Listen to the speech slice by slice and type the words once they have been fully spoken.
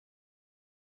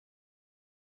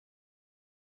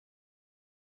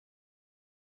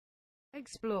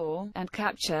Explore and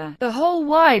capture the whole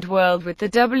wide world with the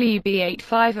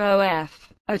WB850F.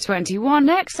 A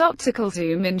 21x optical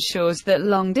zoom ensures that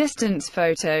long-distance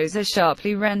photos are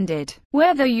sharply rendered.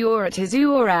 Whether you're at a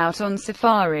zoo or out on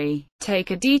safari,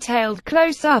 take a detailed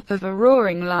close-up of a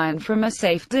roaring lion from a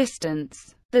safe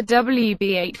distance. The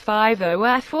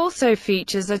WB850F also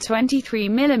features a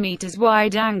 23mm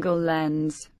wide-angle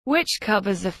lens, which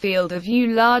covers a field of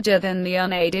view larger than the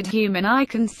unaided human eye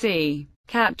can see.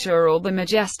 Capture all the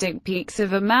majestic peaks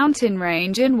of a mountain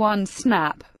range in one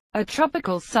snap. A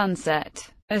tropical sunset,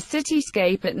 a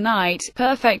cityscape at night,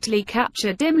 perfectly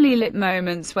capture dimly lit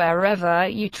moments wherever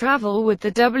you travel with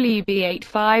the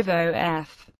WB850F.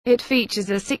 It features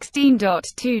a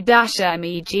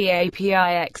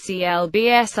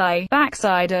 16.2-MEGAPIXELBSI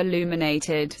backside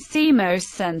illuminated CMOS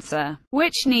sensor,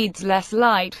 which needs less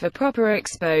light for proper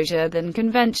exposure than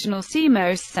conventional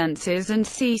CMOS sensors and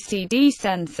CCD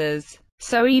sensors.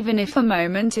 So even if a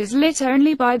moment is lit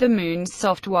only by the moon's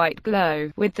soft white glow,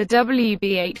 with the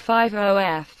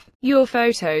WB850F, your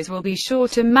photos will be sure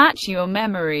to match your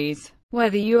memories.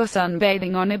 Whether you're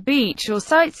sunbathing on a beach or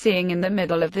sightseeing in the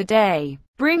middle of the day,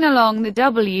 bring along the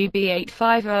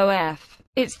WB850F.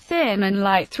 Its thin and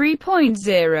light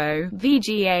 3.0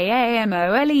 VGA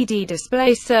AMOLED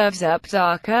display serves up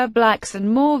darker blacks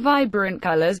and more vibrant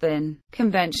colors than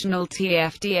conventional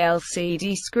TFT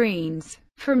LCD screens.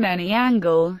 From any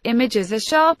angle, images are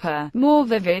sharper, more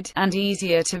vivid, and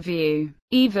easier to view,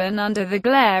 even under the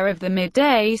glare of the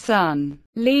midday sun.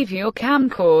 Leave your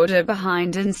camcorder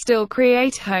behind and still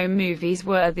create home movies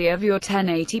worthy of your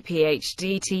 1080p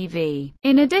HD TV.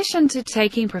 In addition to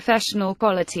taking professional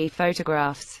quality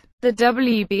photographs, the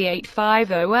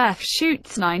WB850F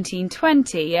shoots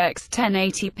 1920x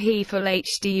 1080p Full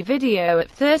HD video at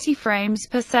 30 frames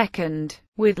per second,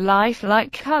 with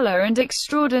lifelike color and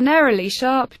extraordinarily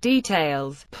sharp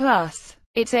details. Plus,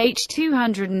 its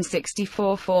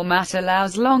H.264 format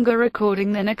allows longer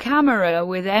recording than a camera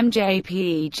with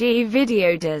MJPEG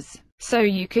video does. So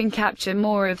you can capture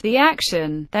more of the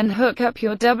action, then hook up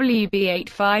your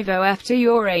WB850F to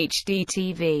your HD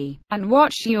TV, and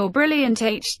watch your brilliant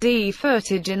HD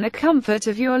footage in the comfort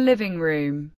of your living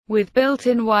room. With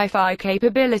built-in Wi-Fi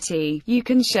capability, you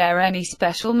can share any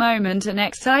special moment and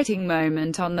exciting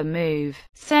moment on the move.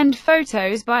 Send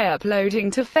photos by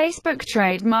uploading to Facebook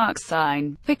trademark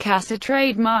sign, Picasa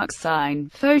trademark sign,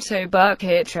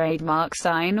 PhotoBucket trademark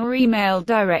sign, or email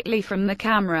directly from the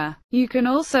camera. You can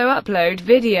also upload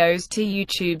videos to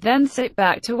YouTube, then sit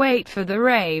back to wait for the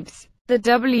raves. The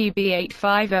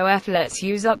WB850F lets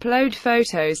you upload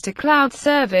photos to cloud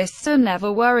service, so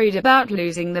never worried about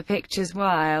losing the pictures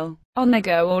while on the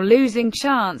go or losing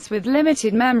chance with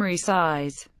limited memory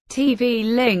size. TV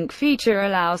Link feature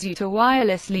allows you to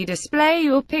wirelessly display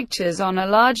your pictures on a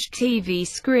large TV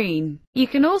screen. You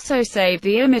can also save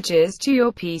the images to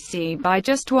your PC by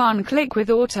just one click with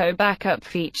Auto Backup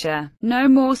feature. No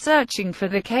more searching for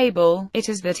the cable, it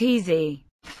is that easy.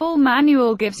 Full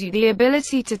manual gives you the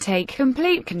ability to take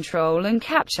complete control and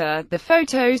capture the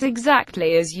photos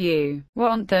exactly as you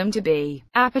want them to be.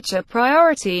 Aperture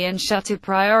priority and shutter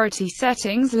priority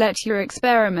settings let you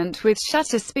experiment with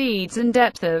shutter speeds and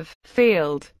depth of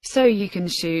field, so you can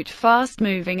shoot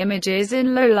fast-moving images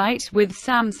in low light with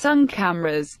Samsung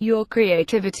cameras. Your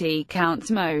creativity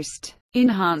counts most.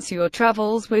 Enhance your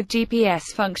travels with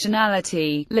GPS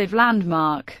functionality. Live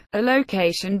Landmark, a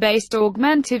location-based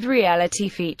augmented reality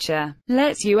feature,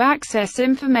 lets you access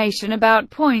information about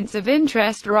points of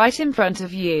interest right in front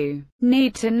of you.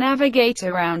 Need to navigate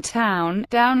around town?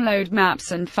 Download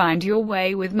maps and find your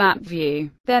way with Map View.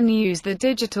 Then use the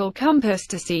digital compass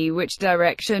to see which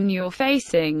direction you're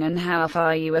facing and how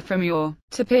far you are from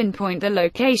to pinpoint the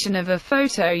location of a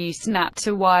photo you snapped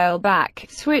a while back.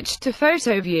 Switch to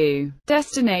photo view.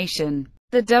 Destination.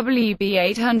 The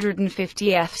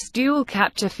WB850F's dual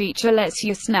capture feature lets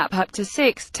you snap up to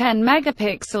 6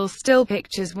 10-megapixel still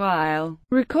pictures while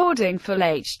recording full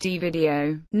HD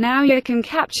video. Now you can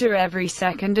capture every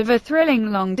second of a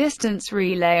thrilling long-distance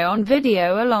relay on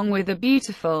video along with a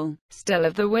beautiful still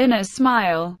of the winner's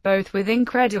smile, both with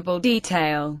incredible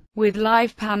detail. With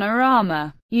live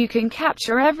panorama, you can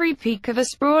capture every peak of a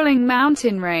sprawling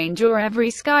mountain range or every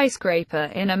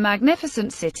skyscraper in a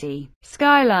magnificent city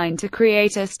skyline to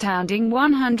create astounding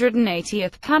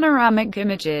 180th panoramic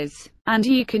images. And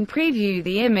you can preview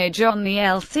the image on the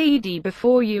LCD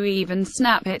before you even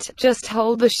snap it. Just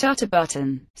hold the shutter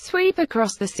button, sweep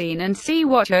across the scene and see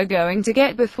what you're going to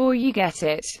get before you get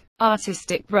it.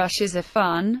 Artistic Brush is a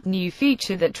fun, new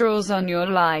feature that draws on your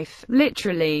life,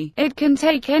 literally. It can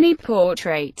take any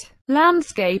portrait,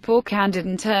 landscape or candid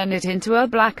and turn it into a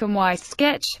black and white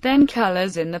sketch, then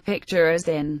colors in the picture as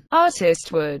in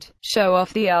artist would. Show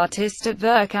off the artist at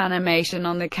work animation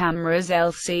on the camera's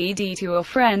LCD to your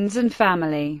friends and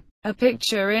family. A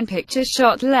picture-in-picture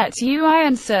shot lets you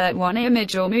insert one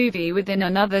image or movie within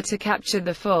another to capture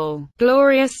the full,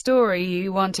 glorious story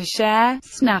you want to share.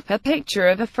 Snap a picture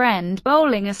of a friend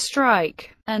bowling a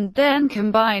strike, and then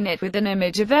combine it with an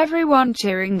image of everyone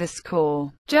cheering the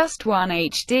score. Just one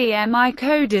HDMI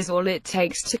code is all it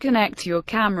takes to connect your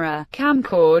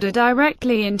camcorder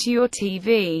directly into your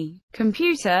TV,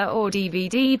 computer or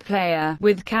DVD player.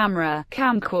 With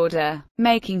camcorder,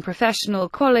 making professional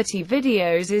quality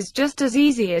videos is just as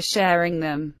easy as sharing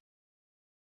them.